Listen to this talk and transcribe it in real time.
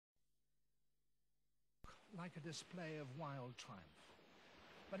like a display of wild triumph.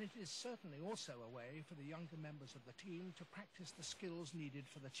 But it is certainly also a way for the younger members of the team to practice the skills needed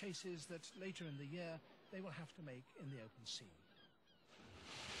for the chases that later in the year they will have to make in the open sea.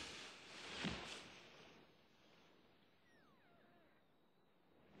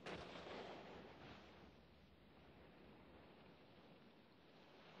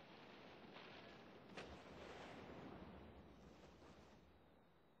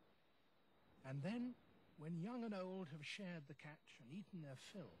 And then, when young and old have shared the catch and eaten their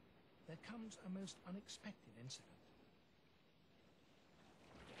fill, there comes a most unexpected incident.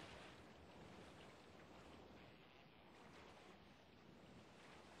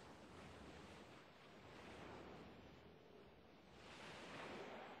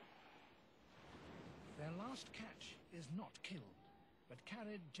 Their last catch is not killed, but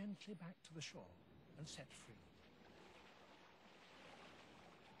carried gently back to the shore and set free.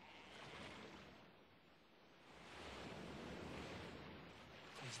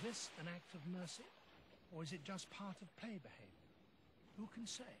 Is this an act of mercy, or is it just part of play behavior? Who can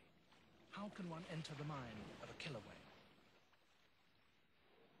say? How can one enter the mind of a killer whale?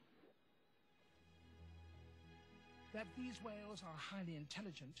 That these whales are highly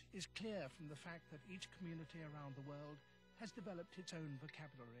intelligent is clear from the fact that each community around the world has developed its own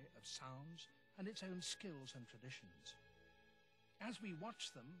vocabulary of sounds and its own skills and traditions. As we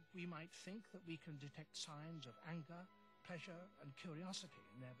watch them, we might think that we can detect signs of anger, pleasure and curiosity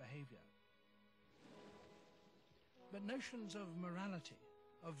in their behavior. But notions of morality,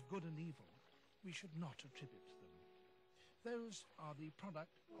 of good and evil, we should not attribute to them. Those are the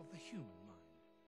product of the human mind.